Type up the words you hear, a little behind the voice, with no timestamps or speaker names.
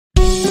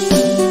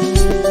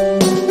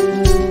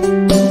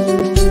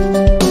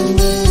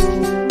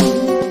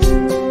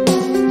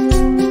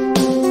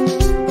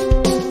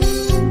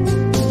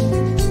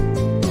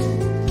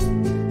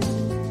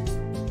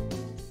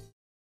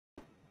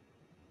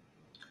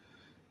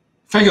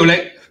Thank you,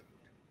 Nick.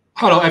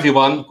 Hello,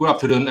 everyone. Good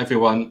afternoon,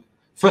 everyone.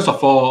 First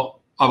of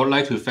all, I would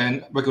like to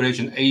thank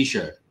Regulation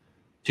Asia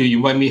to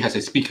invite me as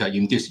a speaker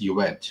in this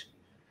event.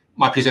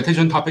 My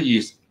presentation topic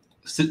is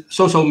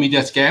social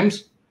media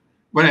scams,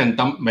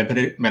 random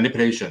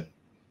manipulation.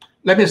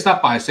 Let me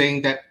start by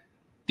saying that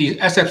the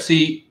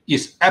SFC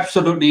is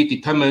absolutely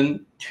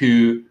determined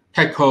to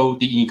tackle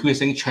the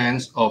increasing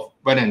chance of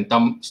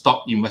random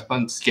stock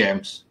investment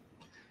scams.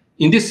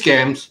 In these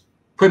scams,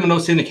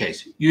 criminal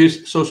syndicates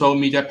use social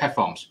media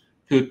platforms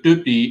to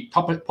dupe the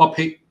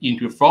public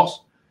into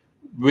frauds,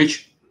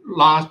 which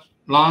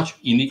large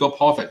illegal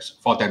profits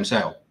for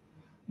themselves,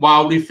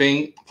 while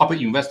leaving public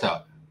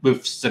investors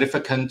with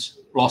significant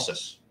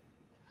losses.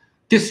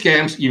 These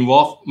scams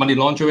involve money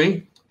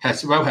laundering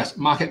as well as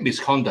market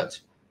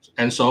misconduct,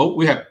 and so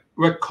we have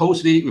worked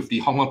closely with the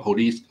Hong Kong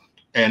police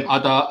and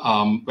other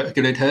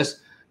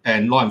regulators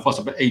and law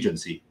enforcement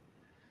agency.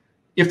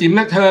 If the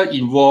matter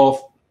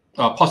involves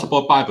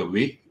possible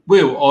bribery,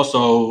 we will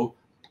also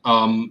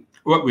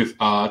work with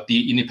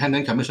the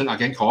Independent Commission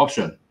Against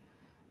Corruption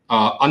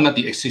under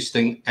the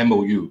existing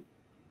MOU.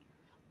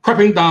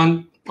 Cracking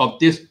down of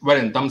these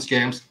random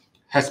scams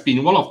has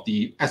been one of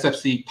the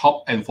SFC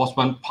top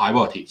enforcement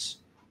priorities.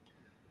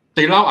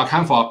 They now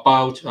account for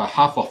about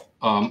half of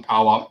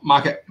our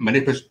market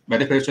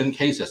manipulation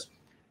cases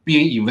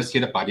being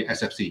investigated by the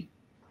SFC.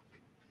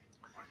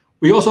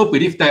 We also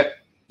believe that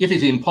it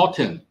is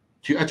important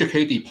to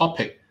educate the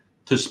public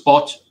to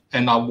spot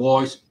and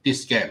avoid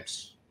these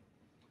scams.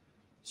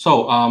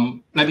 So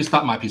let me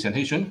start my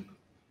presentation.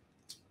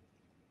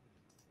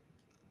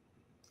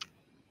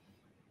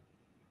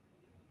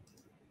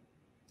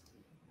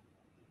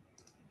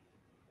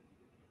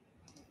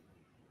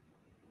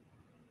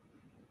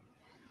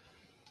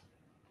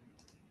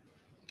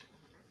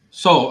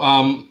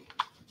 So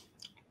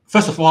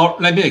first of all,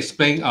 let me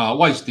explain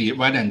what is the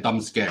random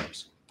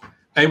scams.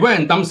 A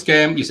random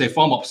scam is a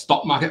form of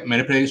stock market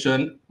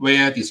manipulation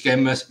where the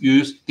scammers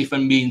use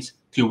different means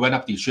to run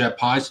up the share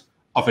price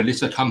of a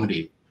listed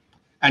company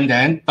and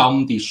then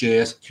dump the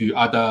shares to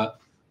other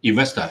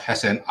investors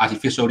at an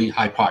artificially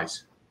high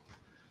price.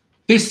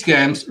 These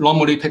scams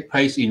normally take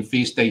place in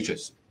three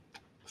stages.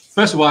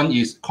 First one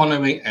is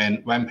cornering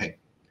and ramping.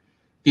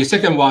 The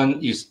second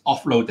one is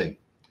offloading.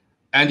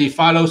 And the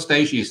final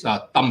stage is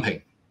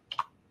dumping.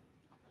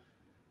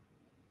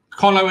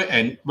 Cornering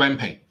and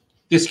ramping.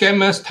 The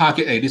scammers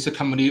target a listed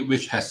company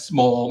which has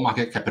small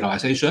market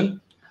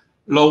capitalization,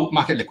 low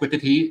market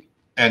liquidity,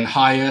 and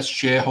higher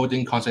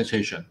shareholding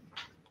concentration.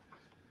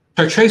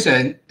 Purchase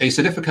a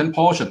significant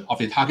portion of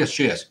the target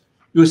shares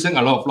using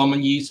a lot of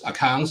nominees'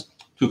 accounts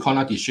to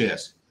corner the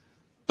shares.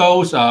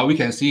 Those we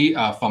can see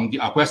from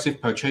the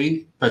aggressive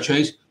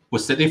purchase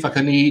would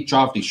significantly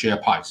drive the share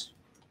price.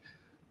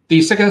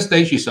 The second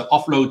stage is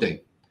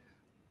offloading.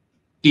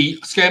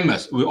 The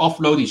scammers will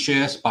offload the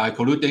shares by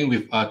colluding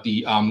with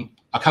the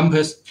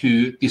accomplice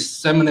to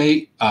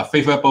disseminate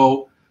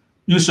favorable,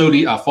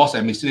 usually false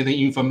and misleading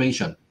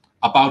information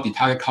about the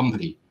target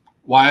company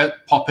via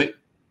popular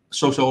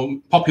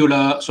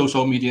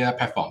social media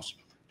platforms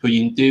to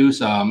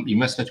induce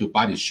investors to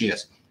buy the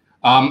shares.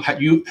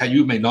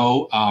 You may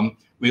know,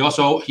 we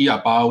also hear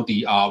about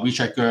the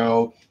WeChat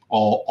Girl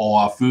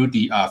or through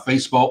the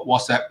Facebook,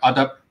 WhatsApp,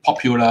 other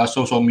popular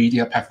social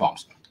media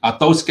platforms.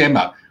 Those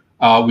scammers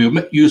will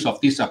make use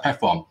of this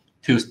platform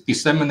to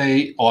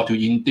disseminate or to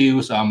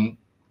induce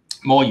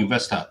more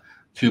investors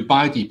to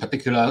buy the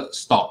particular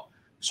stock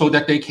so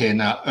that they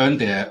can earn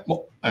their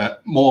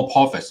more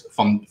profits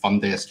from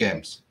their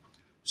scams.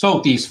 So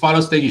this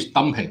final stage is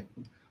dumping.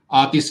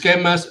 The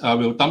scammers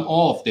will dump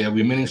all of their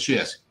remaining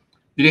shares,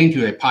 leading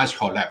to a price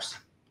collapse.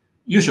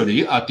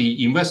 Usually,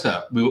 the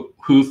investor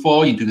who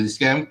fall into the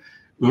scam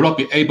will not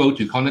be able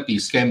to contact the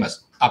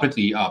scammers after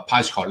the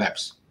price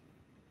collapse.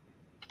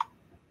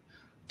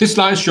 This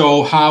slide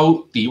shows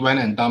how the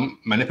random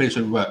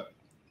manipulation works.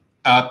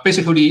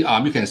 Basically,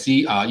 you can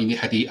see at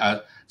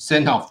the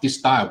center of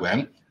this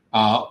diagram,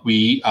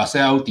 we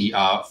sell the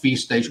three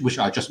stages which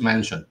I just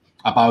mentioned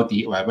about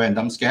the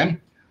random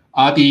scam.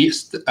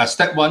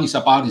 Step one is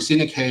about the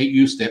syndicate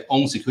use their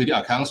own security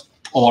accounts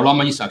or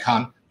nominees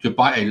account to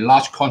buy a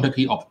large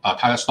quantity of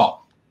target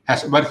stock,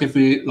 has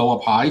relatively lower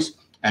price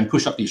and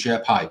push up the share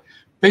price.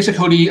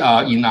 Basically,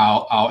 in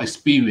our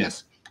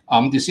experience,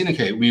 the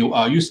syndicate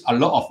will use a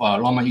lot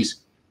of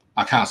nominees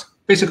accounts.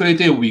 Basically,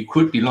 they will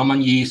recruit the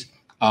nominees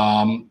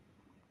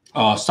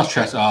such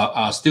as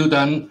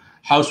student,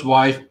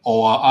 housewife,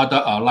 or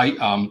other like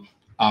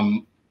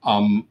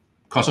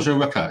construction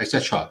worker,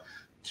 etc.,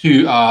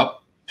 to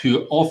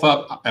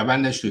offer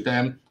advantage to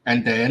them,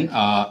 and then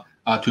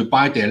to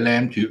buy their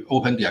land to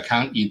open the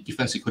account in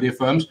different security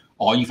firms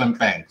or even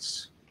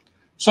banks.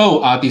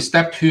 So the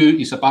step two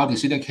is about the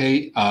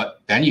syndicate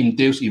then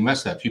induce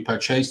investors to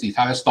purchase the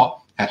target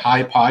stock at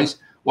high price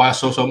via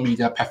social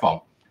media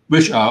platform,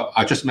 which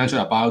I just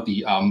mentioned about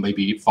the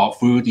maybe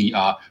through the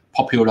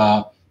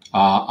popular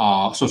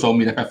social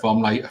media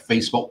platform like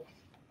Facebook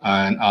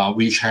and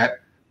WeChat,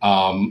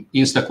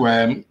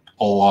 Instagram,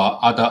 or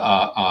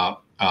other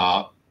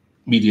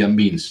media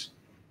means.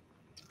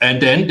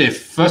 And then the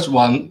first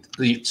one,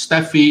 the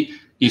step 3,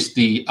 is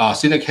the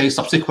syndicate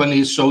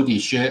subsequently sold the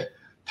share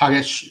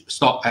target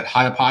stock at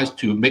higher price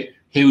to make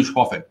huge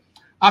profit.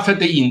 After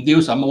they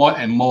induce more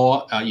and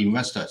more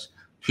investors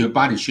to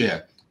buy the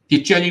share,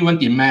 the genuine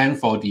demand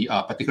for the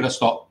particular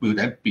stock will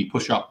then be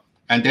pushed up,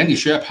 and then the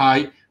share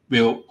price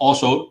will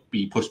also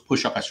be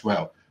pushed up as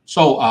well.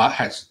 So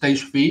at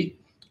stage 3,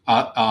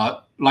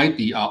 like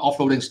the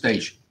offloading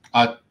stage,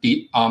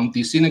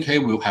 the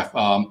syndicate will have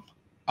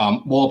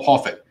more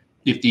profit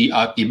if the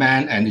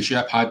demand and the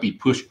share price be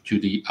pushed to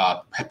the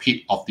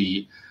peak of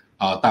the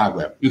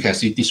diagram. You can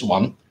see this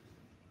one,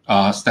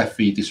 step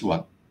 3, this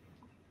one.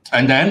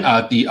 And then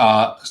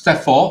the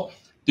step 4,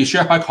 the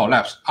share price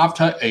collapse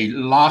after a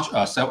large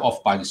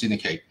sell-off by the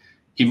syndicate.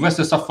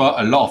 Investors suffer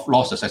a lot of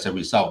losses as a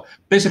result.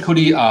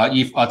 Basically,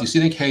 if the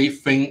syndicate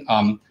think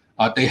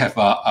they have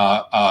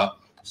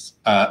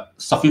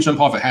sufficient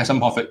profit, handsome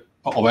profit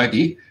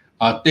already,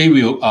 they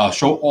will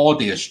show all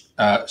their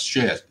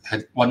shares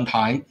at one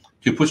time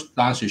to push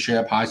down the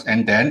share price,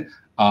 and then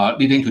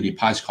leading to the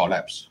price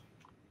collapse.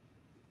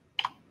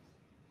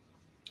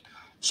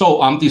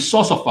 So the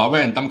source of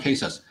random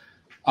cases,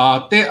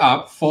 there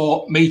are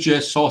 4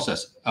 major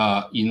sources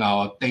in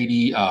our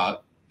daily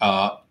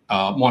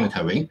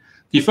monitoring.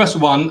 The first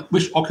one,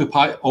 which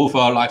occupy over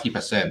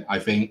 90%, I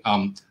think,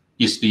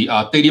 is the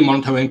daily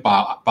monitoring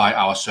by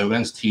our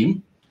surveillance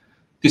team.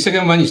 The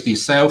second one is the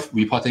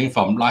self-reporting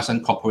from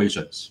licensed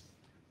corporations.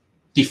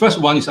 The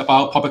first one is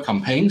about public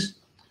campaigns,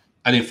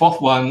 and the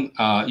fourth one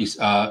is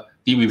the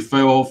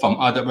referral from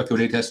other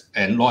regulators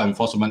and law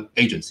enforcement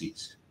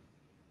agencies.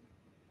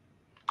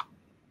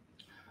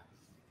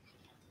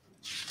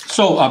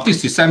 So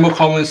this is sample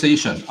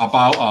conversation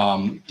about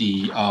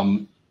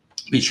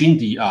between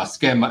the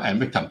scammer and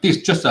victim. This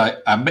is just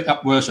a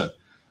made-up version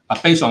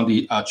based on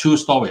the true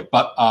story,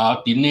 but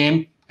the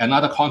name and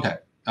other content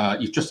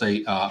is just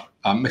a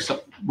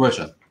mixed-up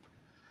version.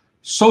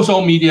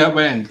 Social media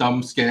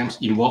random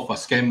scams involve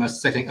scammers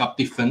setting up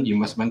different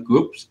investment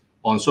groups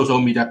on social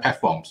media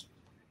platforms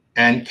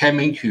and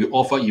claiming to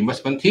offer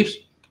investment tips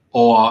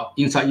or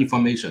inside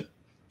information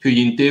to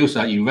induce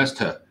an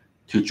investor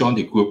to join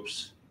the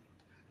groups.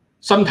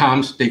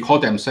 Sometimes they call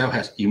themselves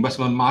as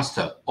investment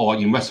master or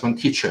investment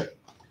teacher,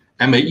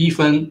 and may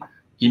even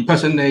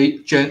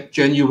impersonate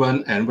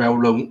genuine and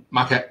well-known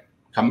market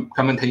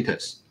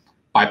commentators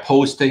by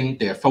posting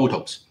their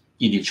photos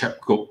in the chat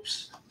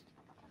groups.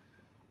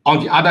 On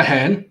the other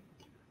hand,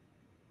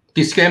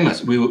 the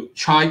scammers will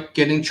try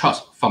getting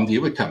trust from the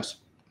victims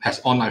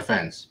as online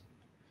fans.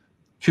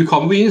 To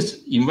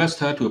convince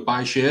investors to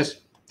buy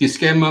shares, the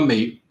scammer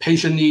may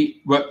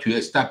patiently work to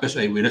establish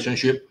a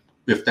relationship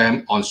with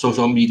them on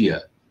social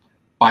media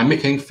by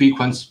making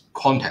frequent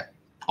contact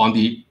on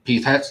the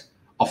pretext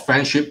of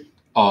friendship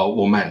or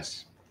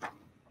romance.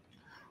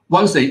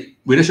 Once a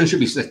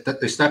relationship is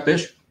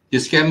established, the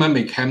scammer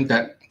may claim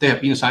that they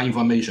have inside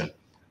information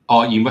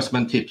or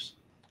investment tips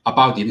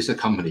about the listed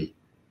company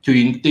to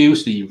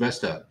induce the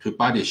investor to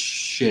buy the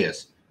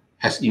shares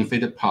at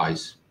inflated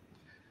price.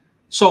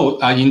 So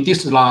in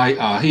this slide,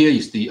 here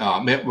is the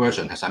map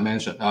version, as I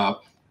mentioned,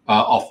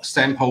 of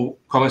sample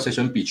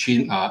conversation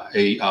between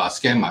a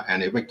scammer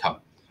and a victim.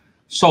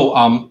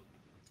 So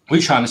we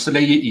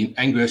translate it in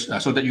English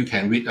so that you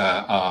can read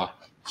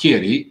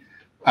clearly.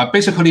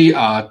 Basically,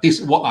 this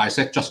is what I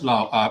said just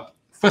now.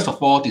 First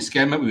of all, the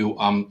scammer will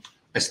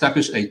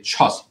establish a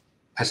trust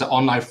as an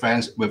online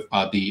friends with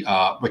the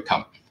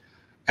victim.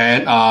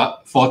 And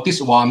for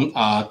this one,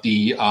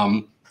 the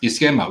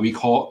scammer we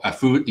call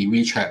through the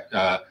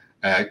WeChat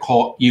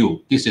called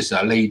you. This is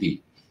a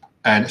lady,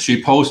 and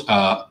she posts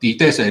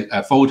there's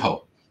a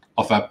photo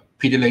of a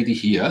pretty lady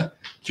here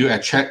to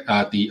attract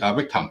the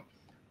victim.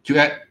 To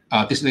add,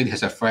 this lady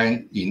has a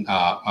friend in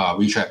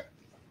WeChat.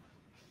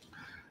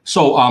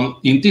 So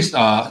in this,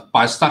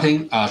 by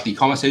starting the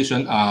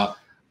conversation,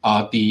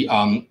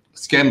 the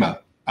scammer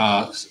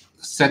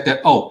said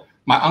that, oh,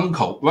 my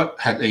uncle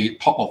worked at a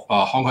top of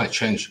Hong Kong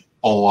Exchange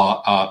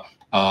or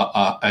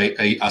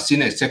a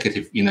senior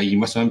executive in an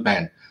investment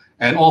bank,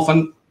 and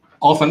often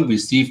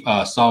receive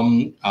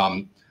some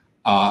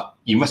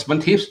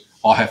investment tips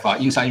or have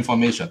inside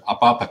information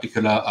about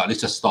particular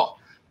listed stock.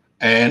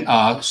 And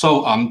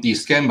so the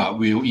scammer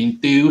will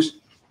induce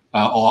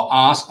or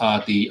ask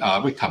the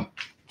victim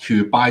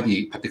to buy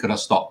the particular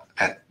stock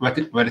at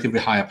relatively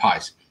higher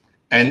price.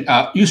 And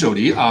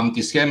usually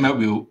the scammer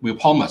will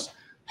promise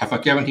have a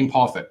guaranteed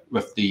profit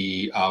with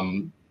the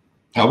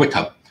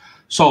victim.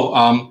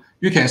 So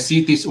you can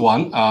see this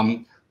one,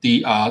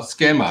 the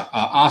scammer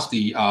asked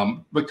the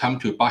victim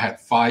to buy at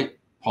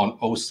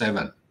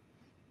 $5.07.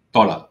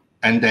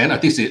 And then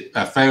this is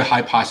a very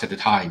high price at the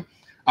time.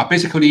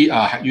 Basically,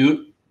 had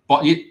you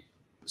bought it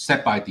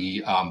set by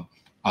the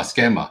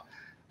scammer.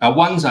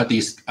 Once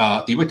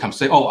the victim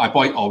say, oh, I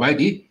bought it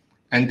already,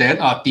 and then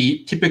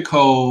the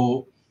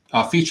typical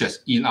features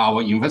in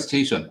our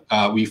investigation,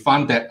 we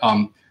found that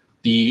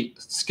the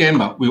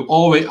scammer will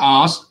always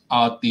ask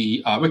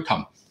the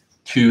victim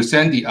to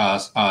send the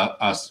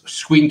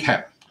screen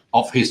cap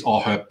of his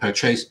or her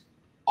purchase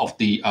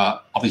the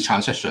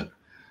transaction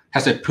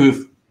has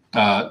approved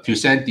to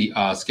send the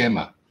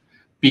scammer,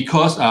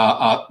 because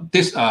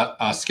this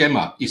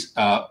scammer is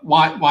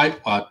why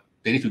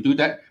they need to do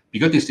that,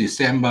 because this is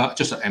scammer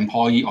just an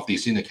employee of the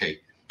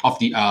syndicate, of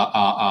the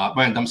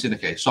random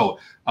syndicate. So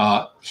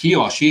he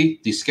or she,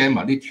 the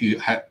scammer, need to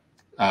have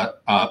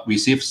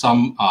receive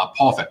some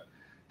profit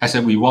as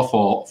a reward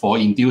for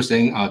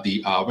inducing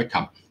the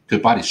victim to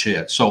buy the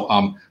share. So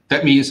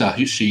that means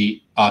this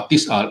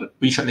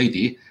Richard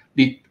lady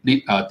need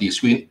the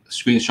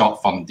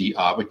screenshot from the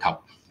victim.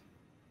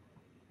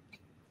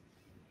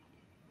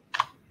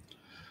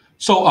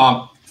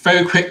 So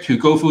very quick to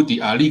go through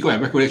the legal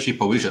and regulatory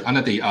provision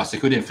under the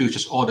Security and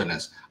Futures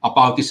Ordinance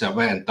about these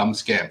random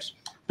scams.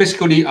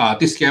 Basically,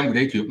 this scam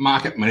related to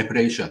market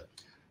manipulation,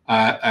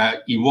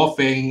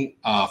 involving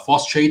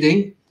false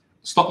trading,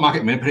 stock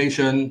market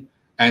manipulation,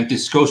 and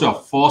disclosure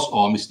of false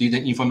or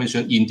misleading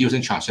information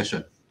inducing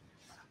transaction.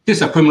 This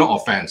is a criminal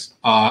offense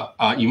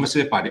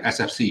investigated by the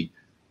SFC,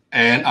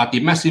 and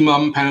the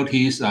maximum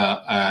penalties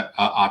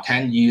are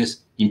 10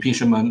 years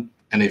imprisonment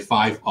and a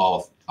fine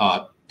of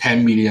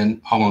 10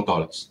 million Hong Kong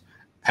dollars,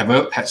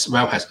 as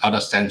well as other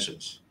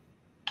sanctions.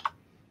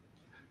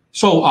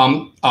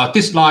 So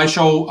this slide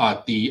shows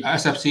the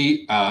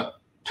SFC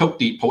took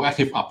the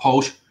proactive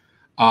approach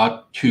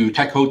to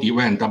tackle the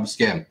random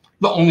scam.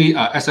 Not only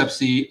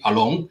SFC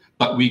alone,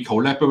 but we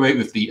collaborate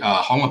with the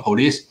Hong Kong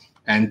Police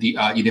and the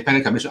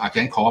Independent Commission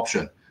Against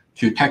Corruption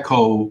to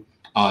tackle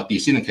the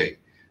syndicate.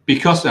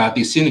 Because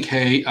the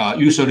syndicate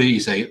usually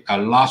is a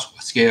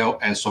large-scale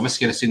and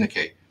sophisticated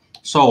syndicate.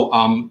 So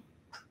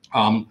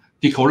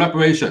the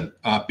collaboration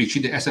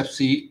between the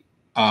SFC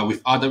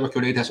with other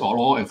regulators or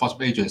law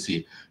enforcement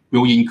agency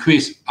will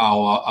increase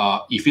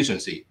our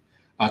efficiency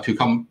to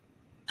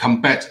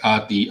combat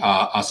the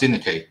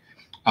syndicate,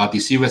 the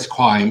serious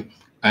crime,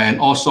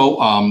 and also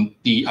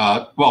the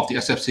work of the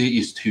SFC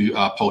is to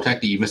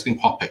protect the investing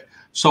public.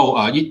 So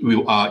it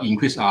will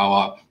increase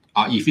our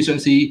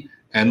efficiency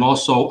and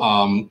also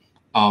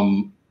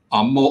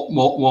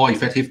more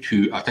effective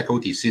to tackle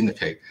the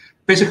syndicate.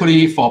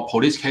 Basically, for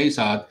police case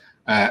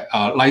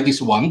like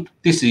this one,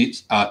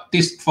 this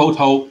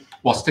photo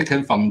was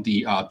taken from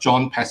the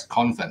joint press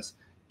conference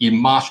in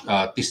March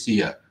this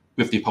year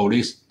with the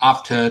police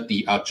after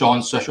the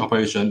joint search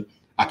operation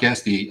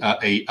against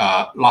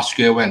a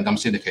large-scale random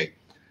syndicate.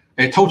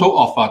 A total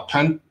of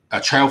 12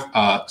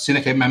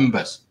 syndicate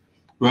members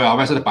were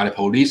arrested by the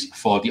police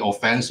for the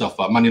offense of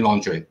money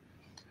laundering.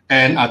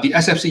 And the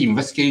SFC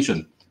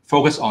investigation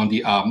focused on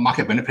the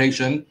market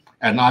manipulation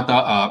and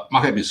other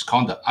market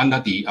misconduct under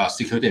the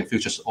Security and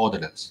Futures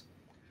Ordinance.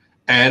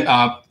 And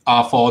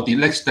for the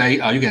next day,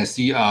 you can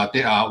see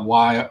there are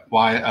wide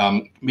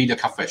media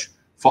coverage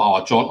for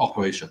our joint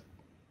operation.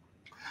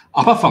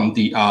 Apart from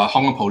the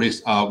Hong Kong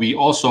Police, we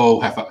also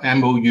have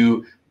an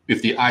MOU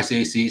with the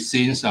ICAC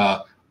since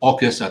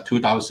August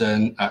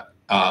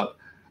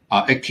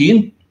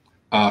 2018.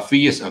 3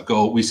 years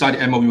ago, we signed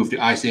an MOU with the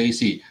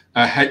ICAC.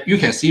 You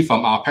can see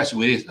from our press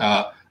release,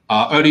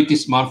 early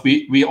this month,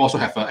 we also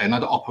have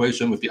another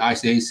operation with the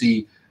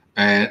ICAC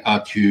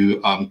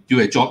to do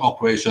a joint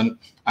operation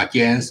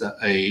against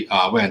a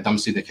random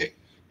syndicate,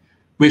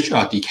 which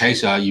the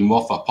case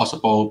involve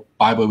possible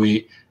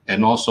bribery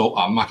and also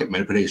market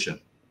manipulation.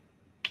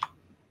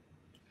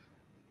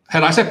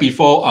 As I said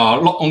before,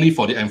 not only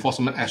for the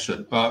enforcement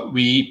action,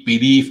 we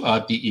believe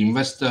the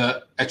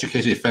investor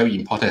education is very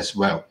important as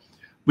well.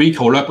 We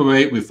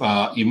collaborate with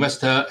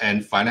Investor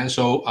and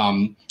Financial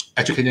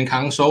Education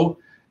Council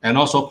and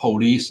also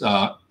Police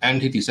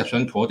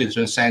Anti-Deception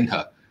Coordination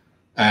Center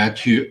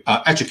to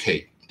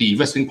educate the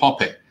investing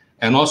public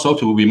and also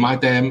to remind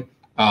them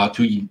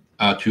to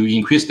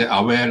increase their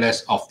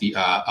awareness of the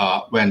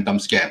random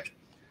scam.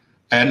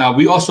 And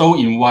we also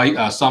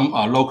invite some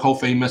local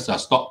famous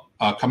stock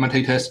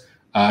commentators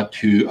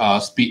to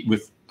speak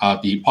with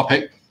the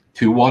public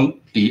to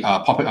warn the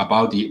public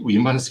about the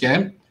random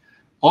scam.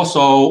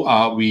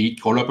 Also, we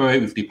collaborate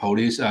with the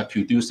police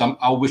to do some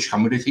outreach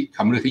community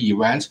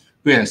events.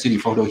 You can see the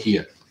photo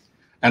here.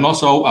 And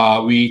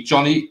also, we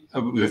jointly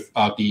with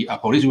the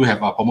police, we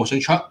have a promotion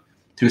truck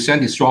to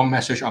send a strong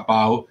message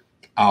about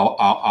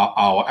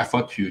our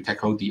effort to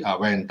tackle the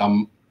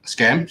random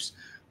scams.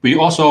 We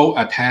also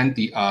attend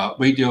the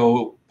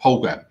radio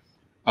program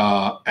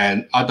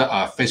and other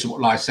Facebook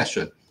Live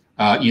session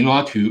in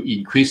order to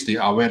increase the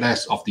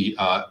awareness of the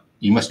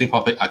investing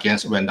public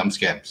against random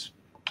scams.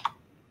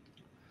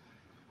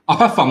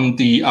 Apart from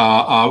the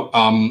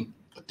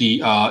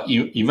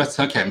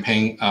investor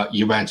campaign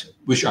event,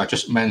 which I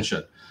just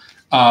mentioned,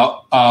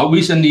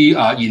 recently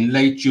in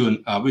late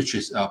June, which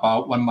is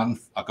about 1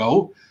 month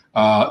ago,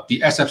 the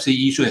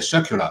SFC issued a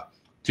circular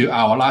to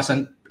our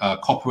licensed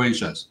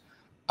corporations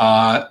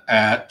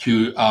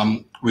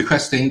to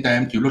requesting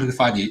them to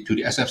notify to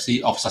the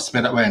SFC of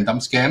suspected random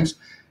scams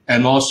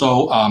and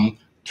also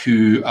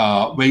to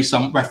raise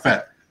some red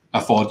flag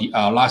for the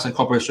licensed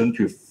corporation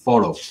to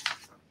follow.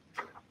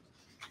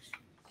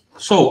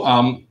 So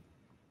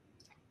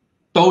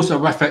those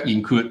red flags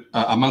include,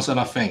 amongst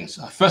other things,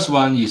 first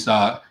one is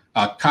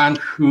clients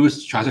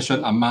whose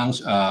transaction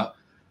amounts are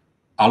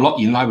not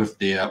in line with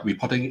their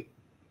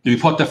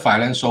reported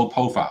financial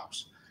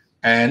profiles,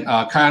 and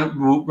clients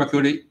who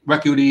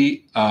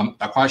regularly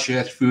acquire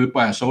shares through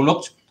buy and sell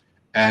notes,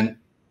 and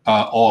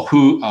or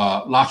who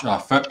large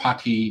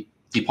third-party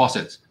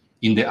deposits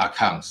in their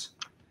accounts.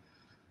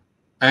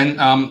 And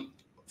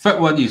third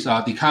one is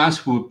the clients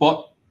who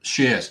bought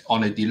shares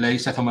on a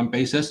delayed settlement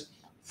basis,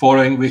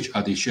 following which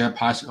the share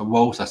price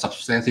rose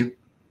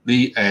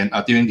substantively and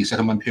during the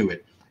settlement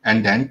period,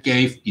 and then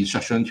gave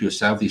instruction to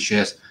sell the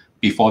shares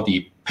before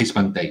the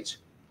placement date.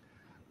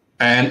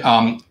 And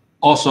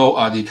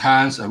also the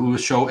clients who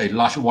show a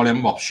large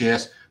volume of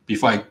shares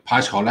before a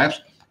price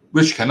collapse,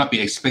 which cannot be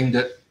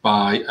explained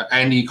by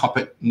any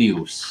corporate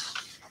news.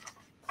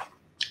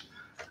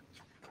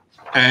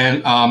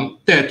 And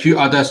there are two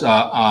others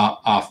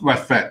are red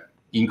flag,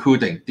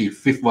 including the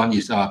fifth one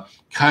is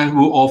client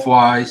who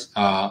authorize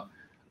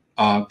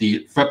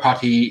the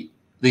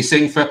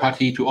same third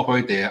party to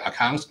operate their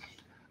accounts.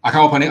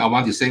 Account opening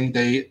around the same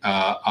day,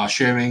 are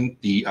sharing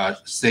the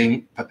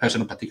same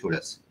personal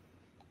particulars.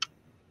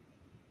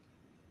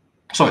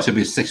 Sorry, it should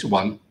be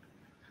 6-1.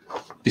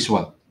 This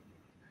one.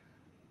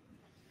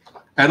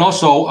 And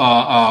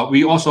also,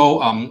 we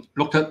also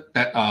looked at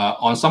that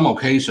on some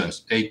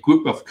occasions, a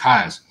group of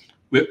clients,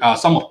 with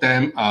some of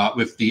them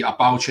with the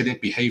above trading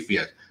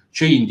behavior,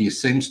 trade in the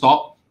same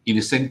stock in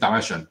the same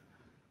direction,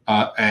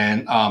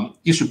 and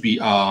it should be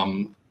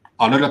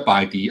alerted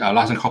by the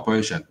license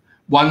corporation.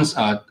 Once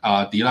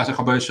the license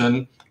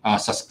corporation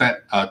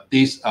suspect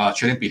this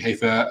trading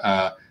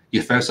behavior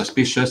is very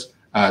suspicious,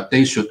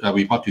 they should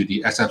report to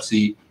the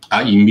SFC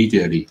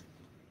immediately.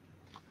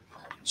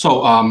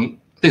 So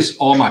this is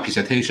all my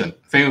presentation.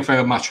 Thank you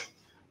very much.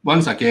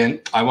 Once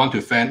again, I want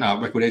to thank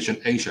Regulation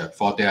Asia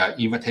for their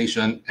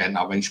invitation and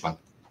arrangement.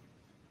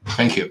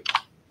 Thank you.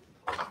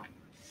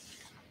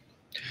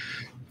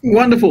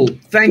 Wonderful.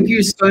 Thank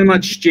you so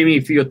much, Jimmy,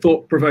 for your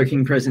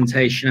thought-provoking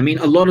presentation. I mean,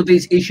 a lot of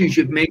these issues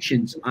you've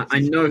mentioned, I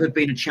know have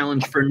been a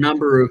challenge for a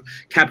number of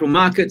capital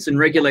markets and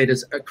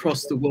regulators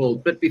across the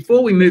world. But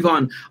before we move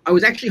on, I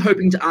was actually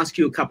hoping to ask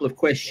you a couple of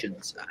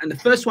questions. And the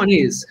first one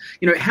is,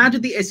 how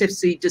did the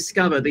SFC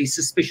discover these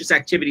suspicious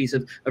activities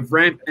of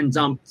ramp and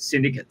dump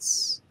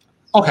syndicates?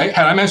 Okay, as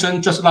I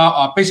mentioned just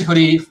now,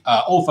 basically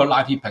over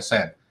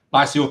 90%,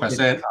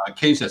 90%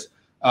 cases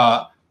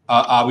are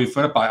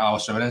referred by our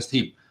surveillance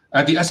team.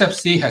 The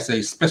SFC has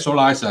a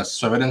specialized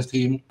surveillance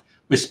team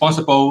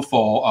responsible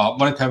for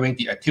monitoring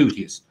the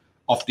activities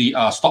of the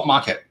stock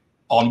market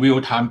on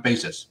real-time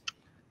basis.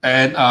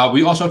 And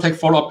we also take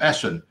follow-up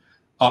action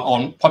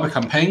on public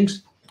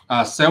campaigns,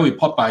 sell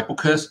report by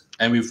bookers,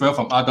 and refer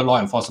from other law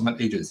enforcement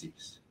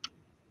agencies.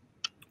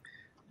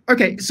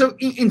 Okay, so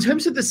in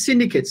terms of the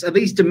syndicates, are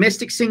these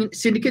domestic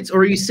syndicates, or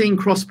are you seeing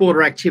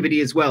cross-border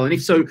activity as well? And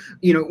if so,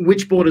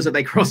 which borders are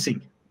they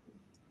crossing?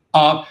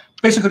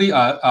 Basically,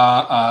 as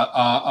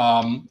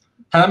I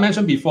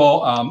mentioned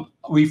before,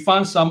 we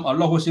found some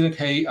local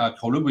syndicate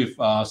colluded with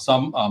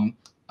some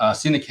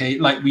syndicate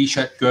like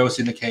WeChat Girl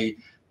syndicate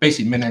based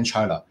in mainland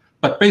China.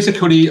 But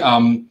basically,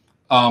 the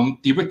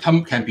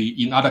victim can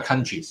be in other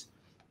countries.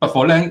 But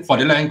for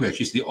the language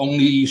is the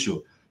only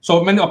issue.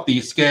 So many of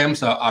the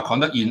scams are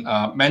conducted in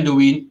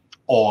Mandarin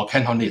or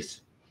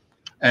Cantonese.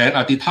 And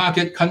the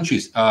target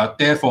countries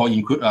therefore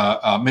include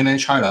mainland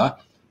China,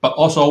 but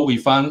also we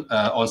found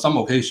on some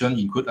occasion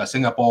include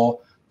Singapore,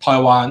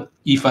 Taiwan,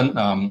 even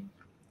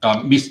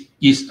Middle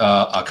East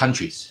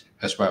countries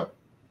as well.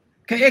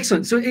 Okay,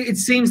 excellent. So it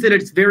seems that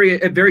it's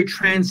very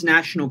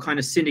transnational kind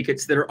of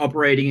syndicates that are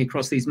operating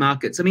across these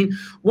markets. I mean,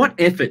 what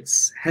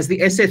efforts has the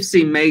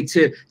SFC made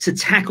to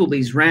tackle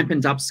these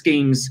rampant up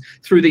schemes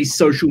through these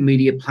social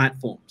media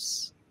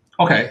platforms?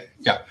 Okay,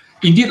 yeah.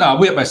 Indeed,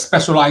 we have a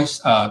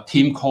specialized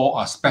team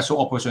called a Special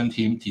Operation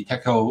Team to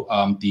tackle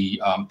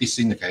this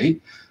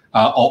syndicate.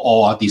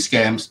 Or the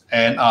scams,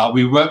 and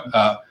we work.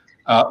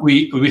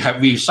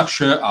 We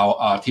structure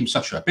our team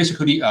structure.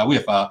 Basically, we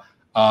have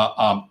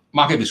a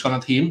market risk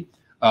team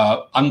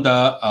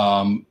under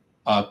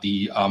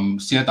the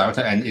senior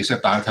director and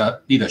executive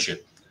director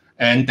leadership,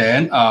 and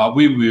then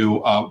we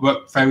will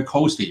work very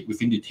closely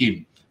within the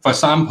team. For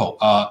example,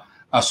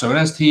 a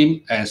surveillance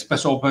team and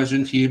special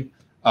operation team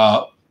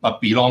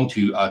belong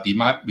to the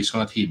market risk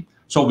team.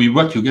 So we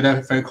work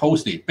together very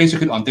closely,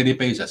 basically on daily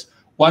basis.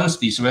 Once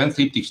the surveillance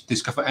team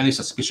discover any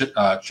suspicious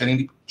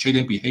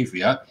trading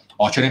behavior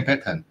or trading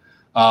pattern,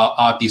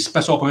 the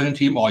special operation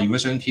team or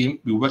investigation team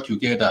will work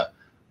together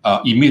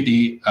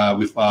immediately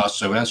with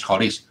surveillance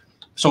colleagues,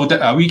 so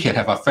that we can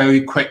have a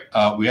very quick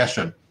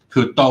reaction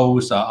to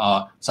those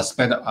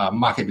suspected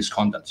market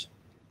misconduct.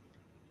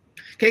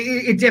 Okay,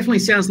 it definitely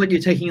sounds like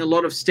you're taking a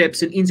lot of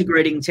steps and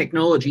integrating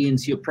technology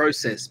into your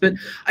process. But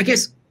I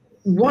guess,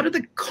 what are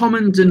the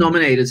common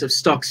denominators of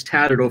stocks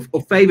touted or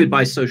favored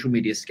by social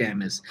media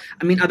scammers?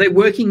 I mean, are they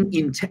working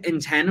in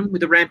tandem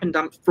with the ramp and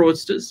dump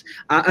fraudsters?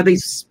 Are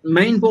these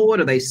main board?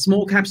 Are they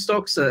small cap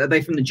stocks? Are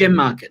they from the gem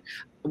market?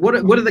 What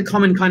are the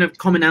common kind of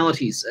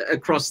commonalities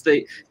across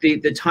the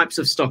types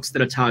of stocks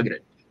that are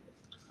targeted?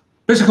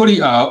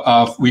 Basically,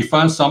 we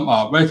found some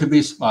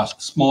relatively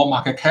small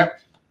market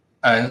cap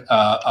and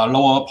a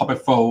lower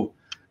profit flow,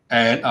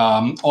 and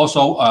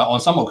also on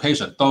some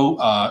occasions, though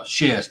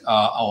shares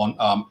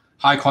on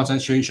high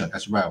concentration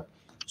as well.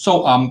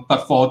 So,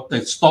 but for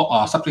the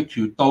stock subject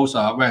to those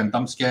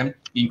random scam,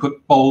 include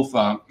both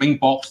main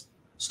box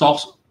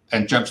stocks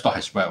and gem stock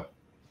as well.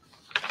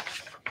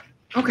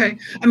 Okay.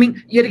 I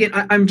mean, yet again,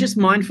 I'm just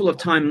mindful of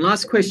time.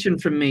 Last question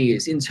from me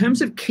is, in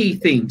terms of key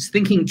themes,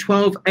 thinking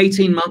 12,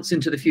 18 months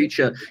into the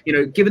future, you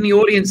know, given the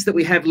audience that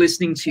we have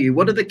listening to you,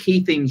 what are the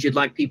key things you'd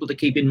like people to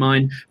keep in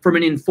mind from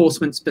an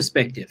enforcement's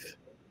perspective?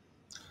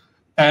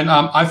 And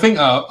I think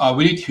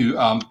we need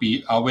to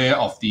be aware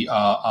of the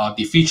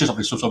features of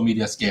the social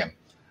media scam.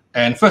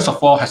 And first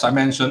of all, as I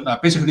mentioned,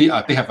 basically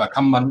they have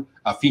common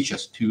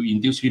features to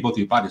induce people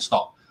to buy the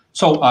stock.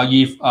 So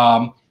if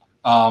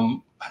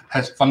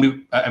from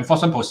the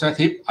enforcement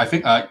perspective, I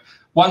think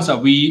once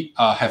we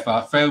have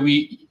a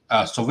very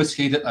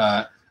sophisticated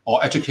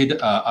or educated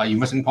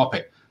investing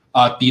public,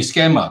 the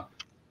scammer,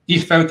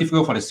 it's very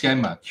difficult for the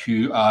scammer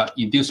to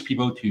induce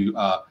people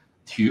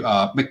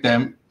to make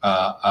them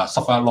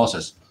suffer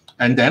losses.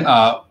 And then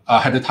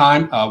at the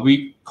time,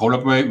 we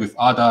collaborate with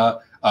other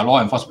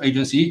law enforcement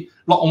agency,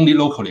 not only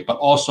locally, but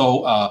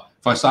also,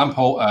 for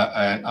example,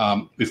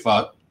 with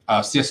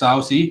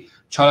CSRC,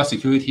 China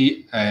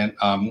Security and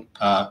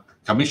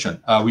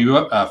Commission. We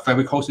work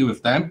very closely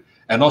with them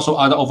and also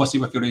other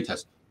overseas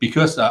regulators,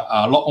 because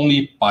not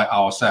only by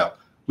ourselves,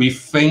 we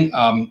think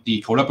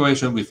the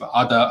collaboration with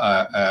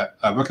other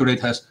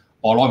regulators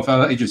or law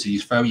enforcement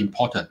agencies is very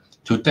important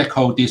to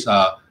tackle this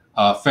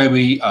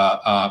very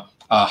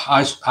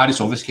highly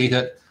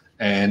sophisticated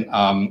and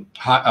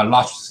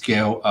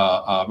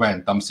large-scale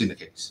random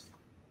syndicates.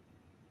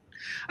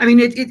 I mean,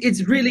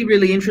 it's really,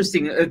 really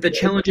interesting, the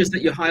challenges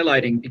that you're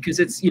highlighting, because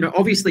it's, you know,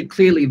 obviously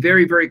clearly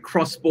very, very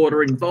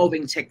cross-border,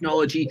 involving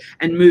technology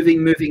and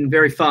moving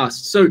very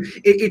fast. So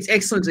it's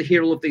excellent to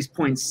hear all of these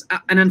points.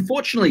 And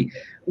unfortunately,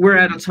 we're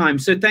out of time.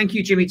 So thank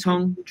you, Jimmy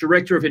Tong,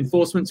 Director of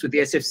Enforcements with the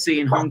SFC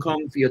in Hong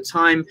Kong, for your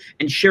time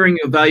and sharing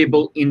your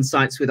valuable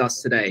insights with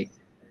us today.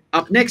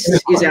 Up next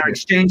is our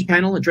exchange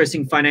panel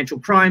addressing financial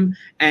crime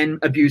and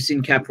abuse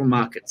in capital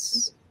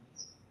markets.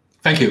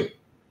 Thank you.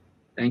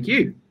 Thank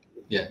you.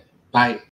 Yeah. Bye.